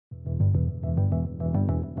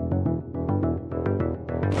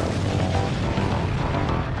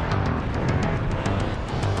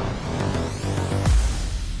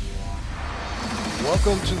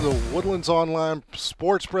Welcome to the Woodlands Online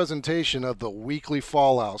sports presentation of the weekly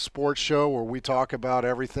Fallout Sports Show, where we talk about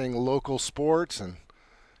everything local sports and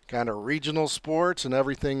kind of regional sports and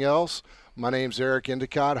everything else. My name's Eric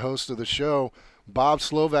Endicott, host of the show. Bob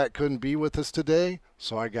Slovak couldn't be with us today,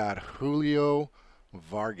 so I got Julio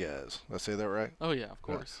Vargas. Did I say that right? Oh, yeah, of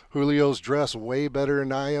course. Julio's dressed way better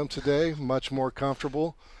than I am today, much more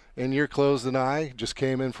comfortable in your clothes than I. Just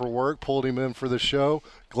came in for work, pulled him in for the show.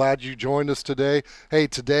 Glad you joined us today. Hey,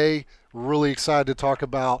 today, really excited to talk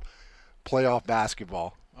about playoff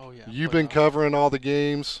basketball. Oh, yeah. You've been covering all the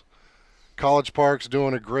games. College Park's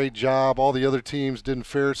doing a great job. All the other teams didn't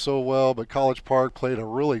fare so well, but College Park played a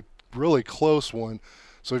really close one.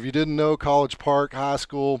 So if you didn't know, College Park High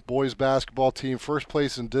School boys basketball team, first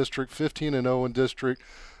place in district, 15-0 in district,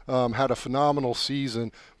 had a phenomenal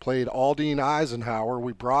season, played Aldine Eisenhower.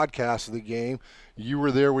 We broadcasted the game. You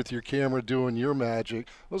were there with your camera doing your magic.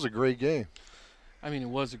 It was a great game. I mean, it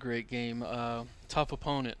was a great game. Tough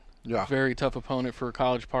opponent. Yeah. Very tough opponent for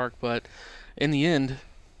College Park, but in the end,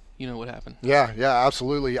 you know what happened. Yeah,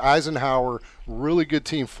 absolutely. Eisenhower, really good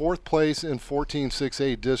team. Fourth place in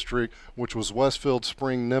 14-6A district, which was Westfield,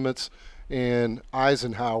 Spring, Nimitz, and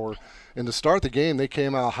Eisenhower. And to start the game, they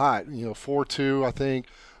came out hot. 4-2, I think.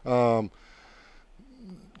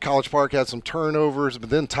 College Park had some turnovers, but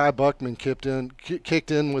then Ty Buckman kicked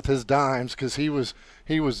in with his dimes because he was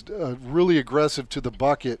really aggressive to the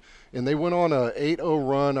bucket, and they went on a 8-0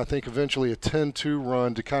 run. I think eventually a 10-2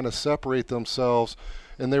 run to kind of separate themselves,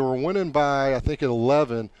 and they were winning by I think at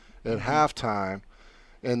 11 at halftime.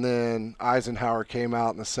 And then Eisenhower came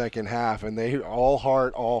out in the second half, and they all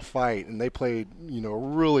heart, all fight, and they played, a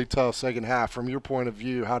really tough second half. From your point of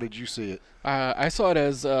view, how did you see it? I saw it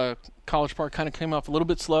as College Park kind of came off a little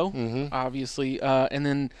bit slow, obviously, and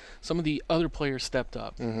then some of the other players stepped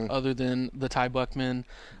up, other than the Ty Buckman,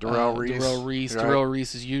 Darrell Reese. Right. Darrell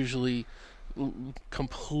Reese is usually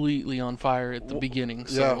completely on fire at the beginning.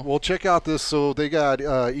 So. Yeah, well, check out this. So they got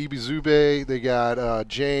Ibizube, they got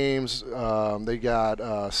James, they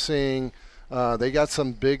got Singh. They got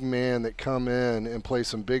some big men that come in and play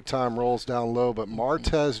some big-time roles down low. But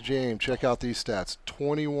Martez James, check out these stats,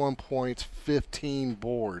 21 points, 15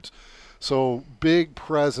 boards. So big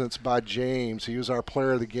presence by James. He was our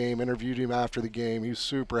player of the game, interviewed him after the game. He was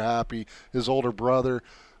super happy. His older brother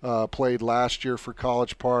played last year for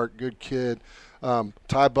College Park, good kid.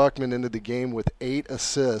 Ty Buckman ended the game with 8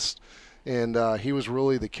 assists, and he was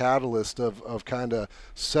really the catalyst of kind of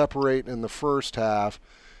separating in the first half.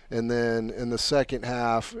 And then in the second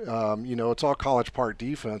half, it's all College Park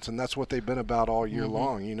defense, and that's what they've been about all year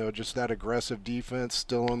long. Just that aggressive defense,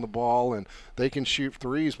 still on the ball, and they can shoot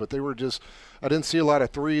threes, but they were just – I didn't see a lot of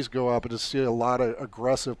threes go up. I just see a lot of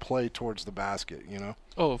aggressive play towards the basket,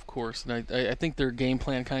 Oh, of course. And I think their game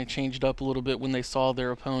plan kind of changed up a little bit when they saw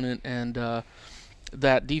their opponent, and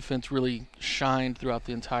that defense really shined throughout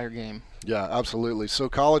the entire game. Yeah, absolutely. So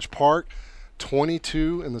College Park –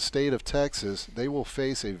 22 in the state of Texas. They will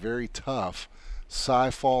face a very tough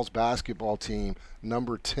Cy Falls basketball team,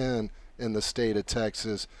 number 10 in the state of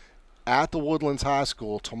Texas, at the Woodlands High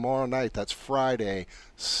School tomorrow night. That's Friday,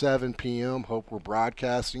 7 p.m. Hope we're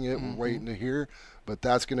broadcasting it. We're waiting to hear, but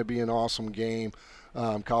that's going to be an awesome game.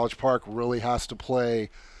 College Park really has to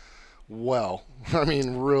play well. I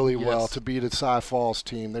mean, really well to beat a Cy Falls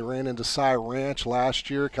team. They ran into Cy Ranch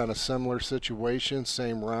last year, kind of similar situation,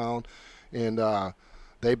 same round. And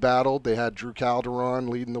they battled. They had Drew Calderon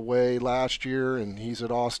leading the way last year, and he's at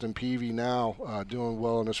Austin Peavy now, doing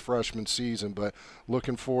well in his freshman season. But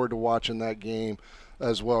looking forward to watching that game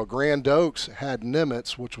as well. Grand Oaks had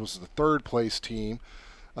Nimitz, which was the third-place team,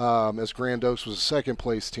 as Grand Oaks was the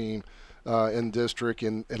second-place team in district,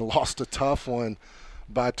 and lost a tough one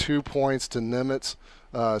by 2 points to Nimitz.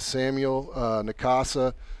 Samuel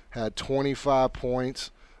Nakasa had 25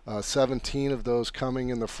 points. 17 of those coming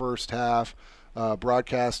in the first half.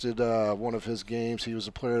 Broadcasted one of his games. He was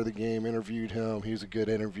a player of the game. Interviewed him. He was a good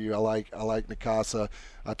interview. I like Nakasa.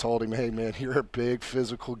 I told him, hey man, you're a big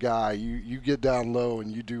physical guy. You get down low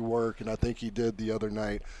and you do work. And I think he did the other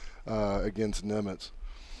night against Nimitz.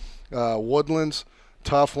 Woodlands,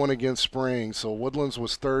 tough one against Spring. So Woodlands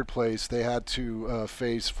was third place. They had to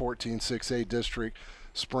face 14-6A district.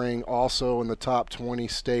 Spring also in the top 20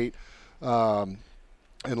 state.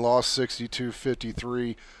 And lost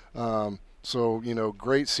 62-53. So,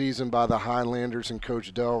 great season by the Highlanders and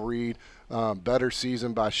Coach Del Reed. Better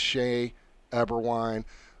season by Shea Eberwine.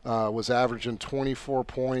 Was averaging 24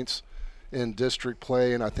 points in district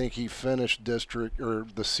play, and I think he finished district or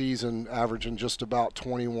the season averaging just about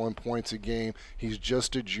 21 points a game. He's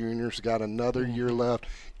just a junior. He's got another year left.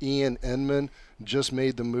 Ian Inman just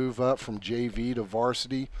made the move up from JV to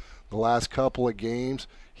varsity the last couple of games.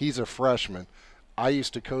 He's a freshman. I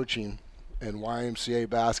used to coach him in YMCA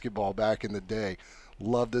basketball back in the day.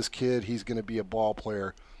 Love this kid. He's going to be a ball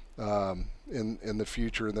player in the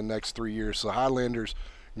future in the next 3 years. So Highlanders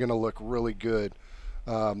are going to look really good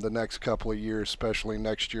the next couple of years, especially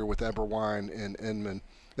next year with Eberwein and Inman.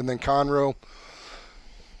 And then Conroe,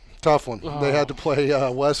 tough one. Oh. They had to play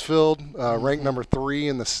Westfield, ranked number 3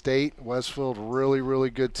 in the state. Westfield, really, really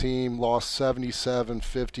good team. Lost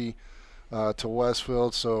 77-50 to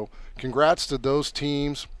Westfield. So congrats to those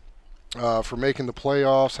teams for making the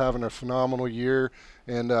playoffs, having a phenomenal year.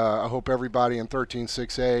 And I hope everybody in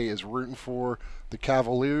 13-6A is rooting for the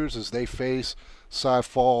Cavaliers as they face Cy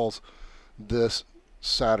Falls this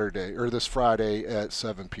Saturday or this Friday at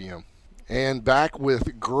 7 p.m. And back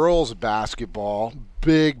with girls basketball,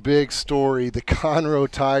 big story. The Conroe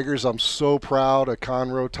Tigers. I'm so proud of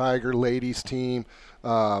Conroe Tiger ladies team.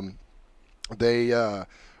 They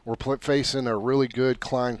were facing a really good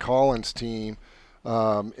Klein Collins team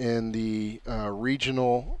in the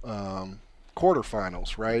regional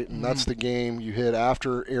quarterfinals, right? And that's the game you hit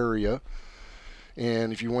after area.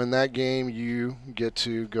 And if you win that game, you get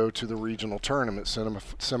to go to the regional tournament,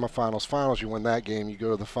 semifinals, finals. You win that game, you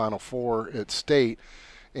go to the Final Four at state.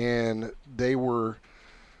 And they were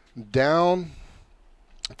down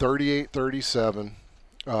 38-37.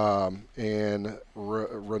 And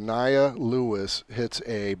Renaya Lewis hits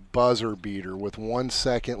a buzzer beater with 1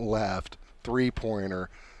 second left, three-pointer,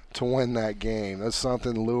 to win that game. That's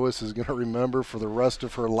something Lewis is going to remember for the rest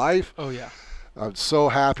of her life. Oh, yeah. I'm so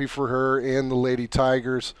happy for her and the Lady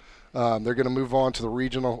Tigers. They're going to move on to the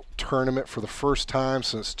regional tournament for the first time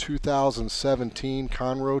since 2017.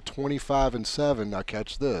 Conroe 25-7. Now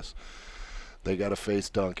catch this. They got to face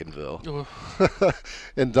Duncanville.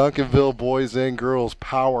 And Duncanville, boys and girls,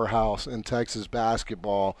 powerhouse in Texas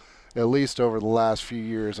basketball, at least over the last few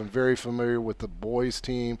years. I'm very familiar with the boys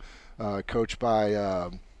team, coached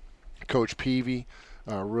by Coach Peavy.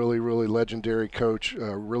 Really legendary coach,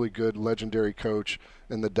 really good legendary coach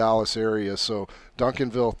in the Dallas area. So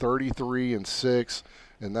Duncanville 33-6,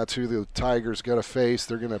 and that's who the Tigers got to face.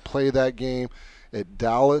 They're going to play that game at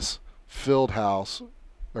Davis Fieldhouse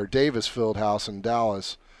in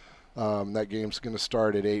Dallas. That game's going to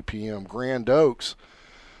start at 8 p.m. Grand Oaks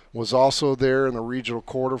was also there in the regional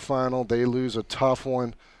quarterfinal. They lose a tough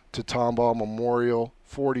one to Tomball Memorial,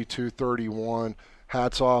 42-31.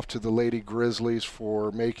 Hats off to the Lady Grizzlies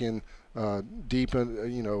for making deep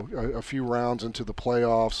in, a few rounds into the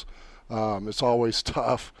playoffs. It's always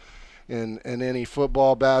tough in any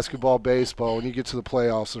football, basketball, baseball. When you get to the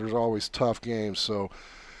playoffs, there's always tough games. So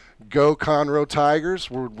go Conroe Tigers.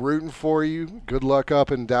 We're rooting for you. Good luck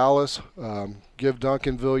up in Dallas. Give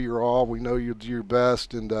Duncanville your all. We know you'll do your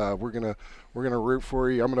best, and we're gonna root for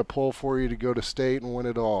you. I'm gonna pull for you to go to state and win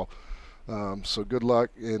it all. So good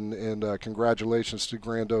luck and congratulations to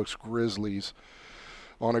Grand Oaks Grizzlies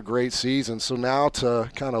on a great season. So now to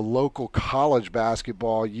kind of local college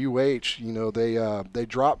basketball, they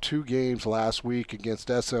dropped 2 games last week against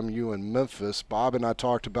SMU and Memphis. Bob and I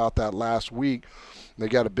talked about that last week. They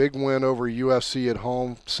got a big win over UFC at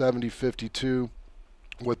home, 70-52,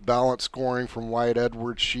 with balanced scoring from Wyatt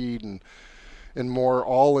Edwards, Sheed, and more,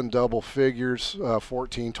 all in double figures,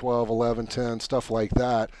 14, 12, 11, 10, stuff like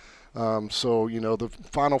that. So the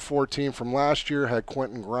Final Four team from last year had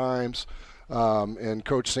Quentin Grimes, and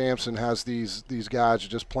Coach Sampson has these guys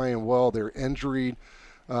just playing well. They're injured.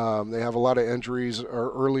 They have a lot of injuries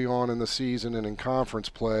early on in the season and in conference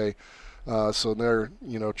play. So they're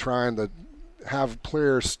trying to have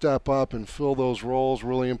players step up and fill those roles.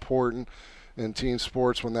 Really important in team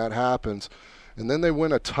sports when that happens. And then they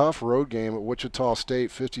win a tough road game at Wichita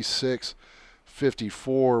State,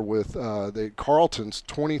 56-54, with Carlton's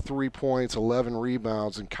 23 points, 11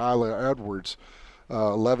 rebounds, and Kyla Edwards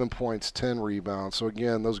 11 points, 10 rebounds. So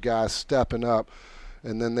again, those guys stepping up.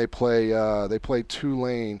 And then they played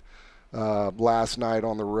Tulane last night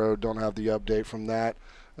on the road. Don't have the update from that,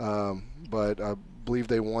 but I believe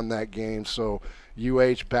they won that game. So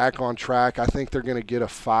UH back on track. I think they're going to get a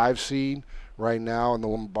 5 seed right now in the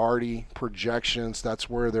Lombardi projections. That's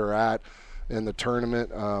where they're at in the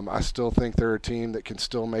tournament. I still think they're a team that can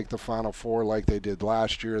still make the Final Four like they did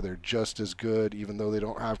last year. They're just as good, even though they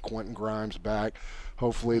don't have Quentin Grimes back.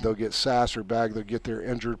 Hopefully they'll get Sasser back. They'll get their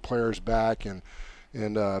injured players back and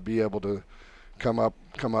be able to come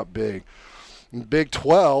up big. In Big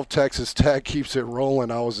 12, Texas Tech keeps it rolling.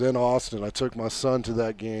 I was in Austin. I took my son to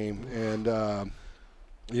that game, and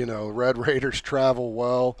Red Raiders travel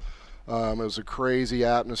well. It was a crazy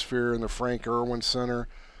atmosphere in the Frank Irwin Center.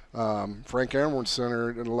 Frank Irwin Center,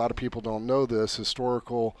 and a lot of people don't know this,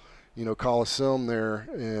 historical, Coliseum there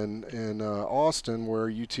in Austin, where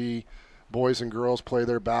UT boys and girls play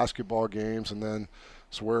their basketball games, and then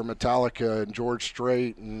it's where Metallica and George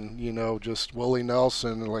Strait and just Willie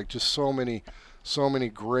Nelson and like just so many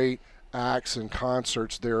great acts and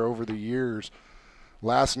concerts there over the years.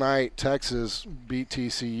 Last night, Texas beat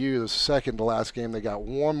TCU, the second to last game. They got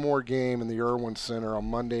one more game in the Irwin Center on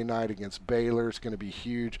Monday night against Baylor. It's going to be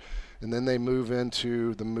huge. And then they move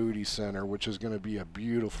into the Moody Center, which is going to be a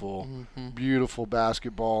beautiful, beautiful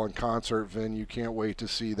basketball and concert venue. Can't wait to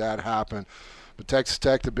see that happen. But Texas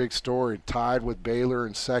Tech, the big story, tied with Baylor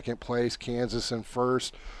in second place, Kansas in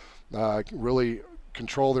first. Really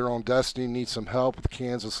control their own destiny, need some help with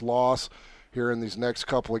Kansas' loss here in these next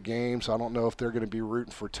couple of games. I don't know if they're going to be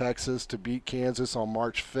rooting for Texas to beat Kansas on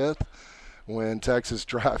March 5th when Texas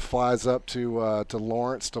flies up to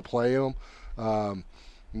Lawrence to play them.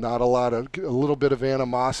 Not a little bit of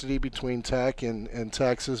animosity between Tech and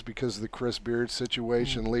Texas because of the Chris Beard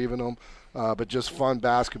situation leaving them, but just fun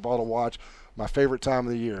basketball to watch. My favorite time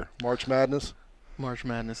of the year, March Madness. March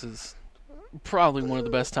Madness is probably one of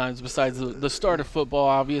the best times besides the start of football,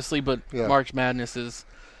 obviously, but yeah. March Madness is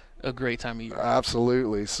a great time of year.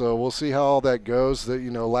 Absolutely. So we'll see how all that goes.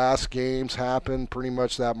 Last games happen pretty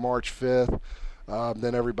much that March 5th.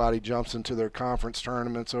 Then everybody jumps into their conference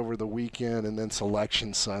tournaments over the weekend, and then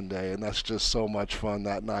Selection Sunday, and that's just so much fun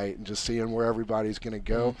that night, and just seeing where everybody's going to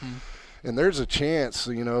go. And there's a chance,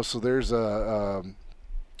 so there's a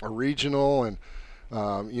regional, and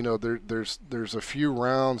there's a few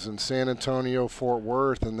rounds in San Antonio, Fort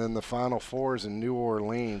Worth, and then the Final Four is in New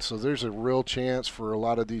Orleans. So there's a real chance for a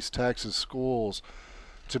lot of these Texas schools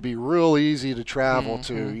to be real easy to travel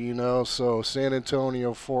to, So San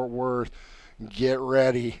Antonio, Fort Worth, get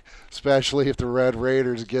ready, especially if the Red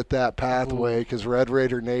Raiders get that pathway, because Red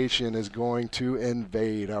Raider Nation is going to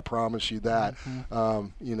invade. I promise you that.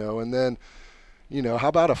 And then, how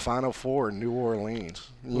about a Final Four in New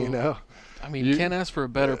Orleans? I mean, you can't ask for a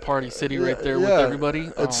better party city right there with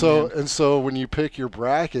everybody. And so when you pick your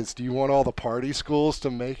brackets, do you want all the party schools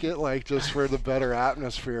to make it, like just for the better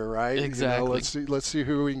atmosphere, right? Exactly. Let's see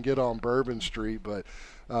who we can get on Bourbon Street. But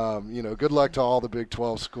good luck to all the Big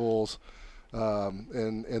 12 schools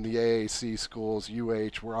and the AAC schools.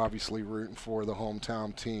 We're obviously rooting for the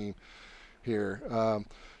hometown team here.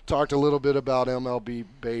 Talked a little bit about MLB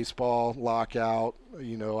baseball lockout.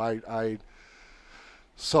 I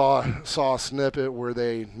saw a snippet where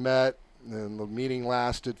they met and the meeting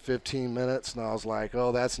lasted 15 minutes, and I was like,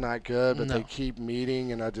 oh, that's not good. But they keep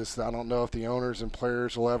meeting, and I don't know if the owners and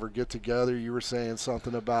players will ever get together. You were saying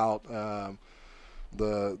something about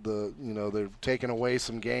they're taking away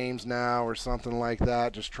some games now or something like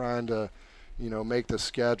that, just trying to make the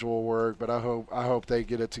schedule work. But I hope they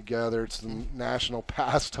get it together. It's the national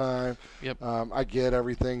pastime. Yep. I get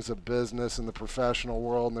everything's a business in the professional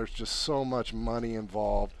world, and there's just so much money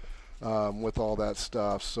involved with all that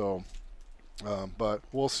stuff. So, but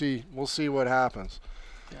we'll see what happens.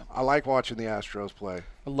 Yeah. I like watching the Astros play.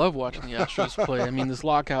 I love watching the Astros play. I mean, this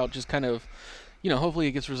lockout just kind of, hopefully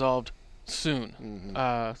it gets resolved soon.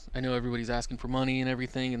 I know everybody's asking for money and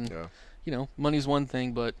everything, and money's one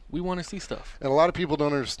thing, but we want to see stuff. And a lot of people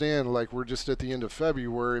don't understand, like, we're just at the end of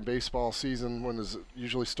February. Baseball season, when does it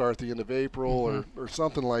usually start? The end of April or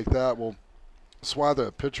something like that. Well, that's why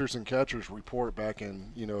the pitchers and catchers report back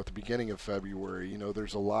in, at the beginning of February.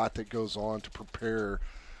 There's a lot that goes on to prepare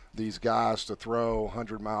these guys to throw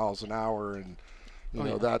 100 miles an hour and,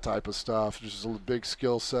 that type of stuff. Just a big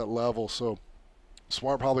skill set level. So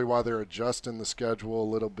smart, probably why they're adjusting the schedule a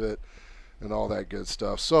little bit and all that good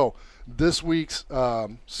stuff. So this week's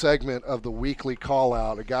segment of the weekly call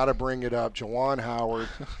out, I got to bring it up, Juwan Howard.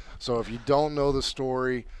 So if you don't know the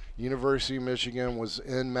story, University of Michigan was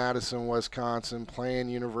in Madison, Wisconsin, playing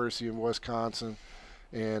University of Wisconsin,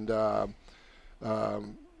 and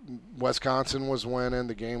Wisconsin was winning.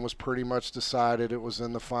 The game was pretty much decided. It was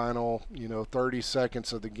in the final, 30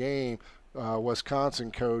 seconds of the game.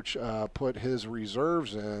 Wisconsin coach put his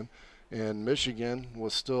reserves in, and Michigan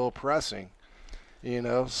was still pressing.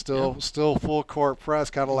 Still full court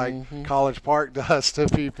press, kind of like College Park does to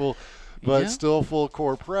people, but still full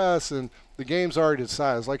court press, and the game's already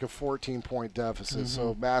decided. It's like a 14-point deficit,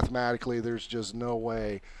 so mathematically there's just no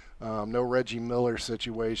way. No Reggie Miller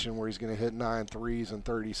situation where he's going to hit 9 threes in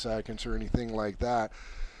 30 seconds or anything like that.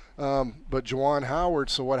 But Juwan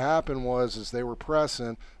Howard, so what happened was is they were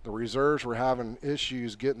pressing. The reserves were having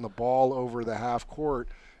issues getting the ball over the half court,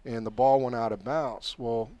 and the ball went out of bounds.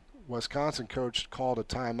 Well, Wisconsin coach called a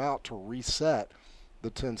timeout to reset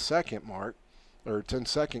the 10-second mark or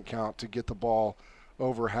 10-second count to get the ball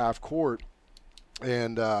over half court.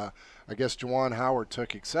 And I guess Juwan Howard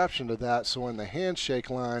took exception to that. So in the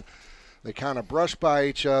handshake line, they kind of brushed by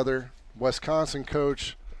each other. Wisconsin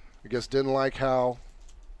coach, I guess, didn't like how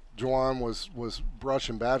Juwan was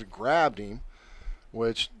brushing back, grabbed him,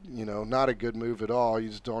 which, not a good move at all. You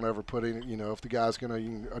just don't ever put in, if the guy's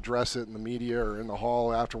going to address it in the media or in the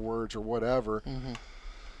hall afterwards or whatever. Mm-hmm.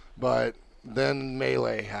 But then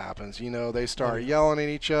melee happens. They start yelling at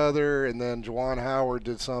each other, and then Juwan Howard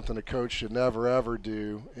did something a coach should never, ever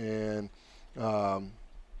do. And,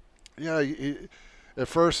 at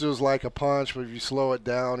first it was like a punch, but if you slow it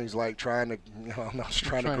down, he's like trying to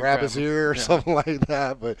grab his ear or something like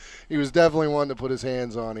that. But he was definitely one to put his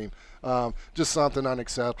hands on him. Just something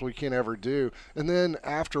unacceptable you can't ever do. And then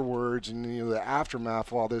afterwards, and the aftermath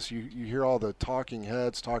of all this, you hear all the talking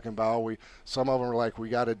heads talking about some of them are like, we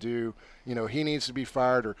got to do, he needs to be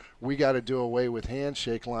fired, or we got to do away with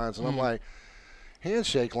handshake lines. And I'm like,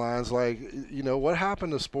 handshake lines, like, what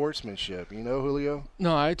happened to sportsmanship, Julio?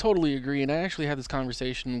 No, I totally agree, and I actually had this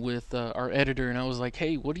conversation with our editor, and I was like,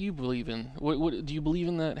 hey, what do you believe in? What do you believe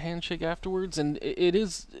in that handshake afterwards? And it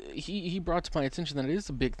is, he brought to my attention that it is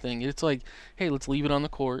a big thing. It's like, hey, let's leave it on the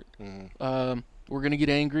court. Mm-hmm. We're going to get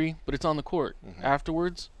angry, but it's on the court. Mm-hmm.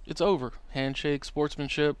 Afterwards, it's over. Handshake,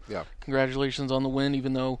 sportsmanship. Yeah. Congratulations on the win,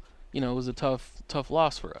 even though it was a tough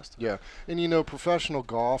loss for us. Yeah, and professional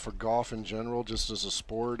golf or golf in general, just as a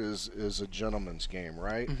sport, is a gentleman's game,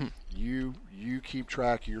 right? Mm-hmm. You keep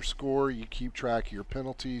track of your score, you keep track of your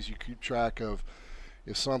penalties, you keep track of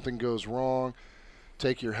if something goes wrong,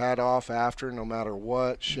 take your hat off after, no matter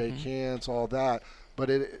what, shake hands, all that. But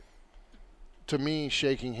to me,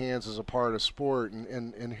 shaking hands is a part of sport,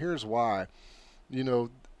 and here's why.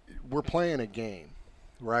 We're playing a game.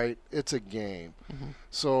 Right? It's a game. Mm-hmm.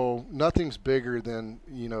 So nothing's bigger than,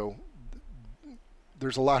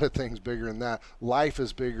 there's a lot of things bigger than that. Life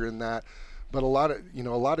is bigger than that. But a lot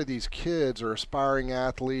of these kids are aspiring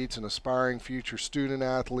athletes and aspiring future student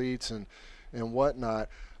athletes and whatnot.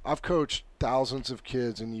 I've coached thousands of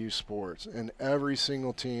kids in youth sports, and every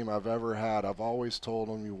single team I've ever had, I've always told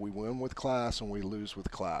them, we win with class and we lose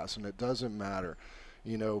with class, and it doesn't matter.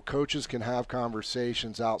 Coaches can have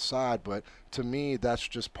conversations outside, but to me, that's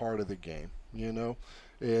just part of the game, and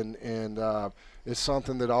it's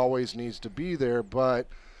something that always needs to be there. But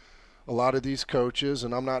a lot of these coaches,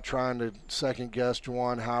 and I'm not trying to second guess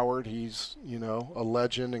Juwan Howard, he's, a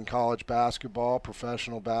legend in college basketball,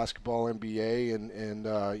 professional basketball, NBA,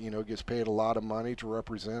 and gets paid a lot of money to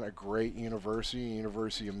represent a great University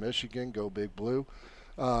of Michigan, go Big Blue.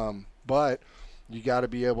 But you got to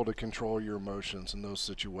be able to control your emotions in those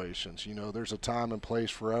situations. There's a time and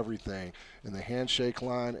place for everything, and the handshake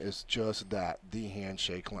line is just that, the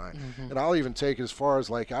handshake line. Mm-hmm. And I'll even take it as far as,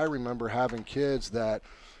 like, I remember having kids that,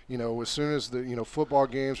 as soon as the football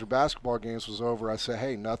games or basketball games was over, I said,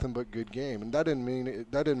 hey, nothing but good game. And that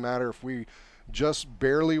didn't matter if we just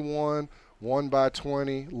barely won by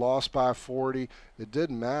 20, lost by 40. It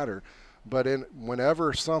didn't matter. But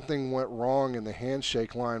whenever something went wrong in the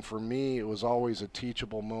handshake line, for me, it was always a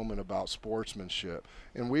teachable moment about sportsmanship.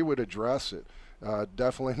 And we would address it.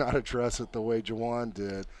 Definitely not address it the way Juwan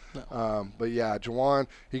did. No. But, yeah, Juwan,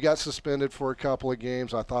 he got suspended for a couple of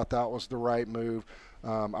games. I thought that was the right move.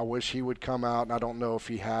 I wish he would come out, and I don't know if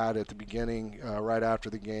he had at the beginning, right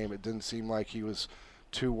after the game. It didn't seem like he was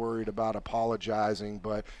too worried about apologizing.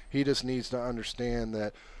 But he just needs to understand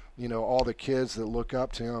that, all the kids that look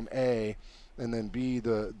up to him, A, and then B,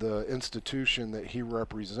 the institution that he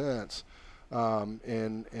represents,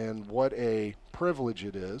 and what a privilege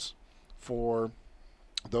it is for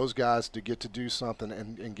those guys to get to do something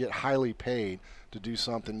and get highly paid to do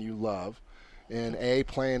something you love, and A,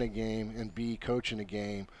 playing a game, and B, coaching a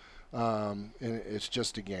game, and it's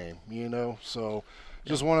just a game, So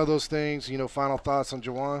just one of those things. Final thoughts on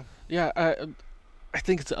Juwan? Yeah, I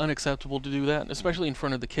think it's unacceptable to do that, especially in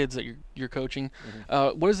front of the kids that you're coaching.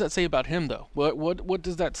 Mm-hmm. What does that say about him, though? What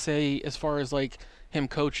does that say as far as, like, him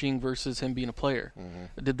coaching versus him being a player?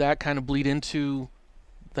 Mm-hmm. Did that kind of bleed into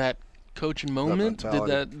that coaching moment?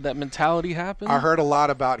 Did that mentality happen? I heard a lot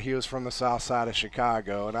about he was from the south side of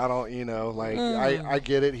Chicago, and I don't, I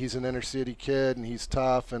get it. He's an inner city kid, and he's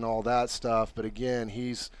tough and all that stuff. But again,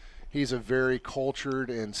 he's he's a very cultured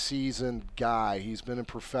and seasoned guy. He's been in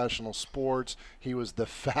professional sports. He was the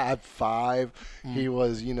Fab Five. He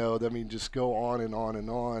was, I mean, just go on and on and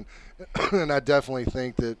on. And I definitely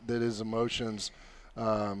think that his emotions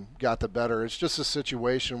got the better. It's just a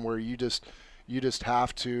situation where you just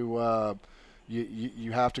have to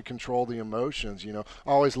you have to control the emotions. I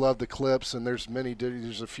always love the clips, and there's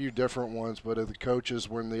a few different ones, but of the coaches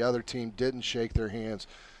when the other team didn't shake their hands,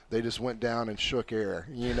 they just went down and shook air,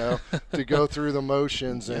 to go through the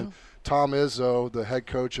motions. Yeah. And Tom Izzo, the head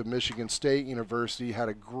coach of Michigan State University, had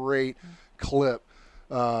a great clip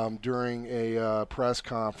during a press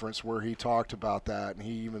conference where he talked about that, and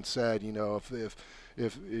he even said,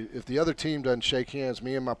 if the other team doesn't shake hands,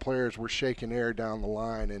 me and my players, we're shaking air down the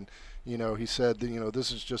line. And he said that,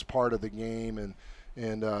 this is just part of the game, and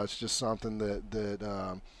it's just something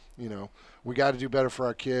that we got to do better for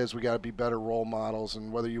our kids. We got to be better role models,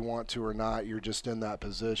 and whether you want to or not, you're just in that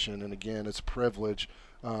position. And again, it's a privilege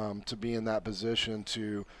to be in that position,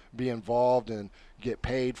 to be involved and get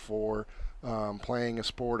paid for playing a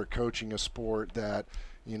sport or coaching a sport that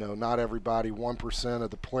not everybody, 1% of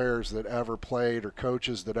the players that ever played or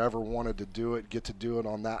coaches that ever wanted to do it get to do it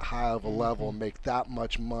on that high of a level and make that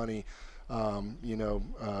much money, doing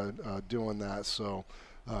that. So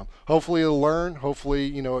hopefully you'll learn.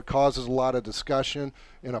 Hopefully, it causes a lot of discussion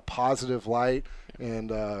in a positive light,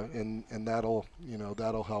 and that'll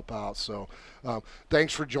help out. So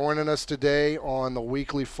thanks for joining us today on the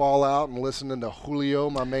weekly Fallout and listening to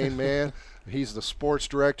Julio, my main man. He's the sports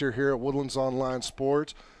director here at Woodlands Online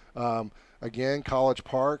Sports. Again, College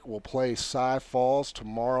Park will play Cy Falls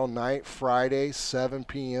tomorrow night, Friday, 7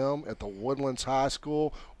 p.m. at the Woodlands High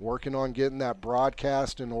School. Working on getting that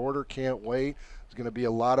broadcast in order. Can't wait. It's going to be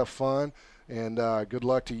a lot of fun. And good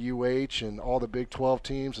luck to UH and all the Big 12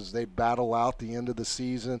 teams as they battle out the end of the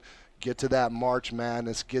season, get to that March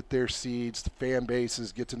Madness, get their seeds, the fan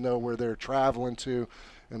bases, get to know where they're traveling to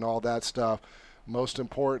and all that stuff. Most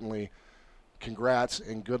importantly, congrats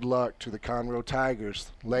and good luck to the Conroe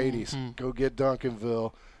Tigers. Ladies, go get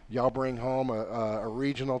Duncanville. Y'all bring home a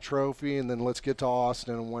regional trophy, and then let's get to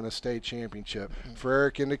Austin and win a state championship. For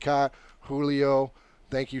Eric Endicott, Julio,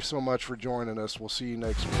 thank you so much for joining us. We'll see you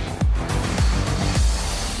next week.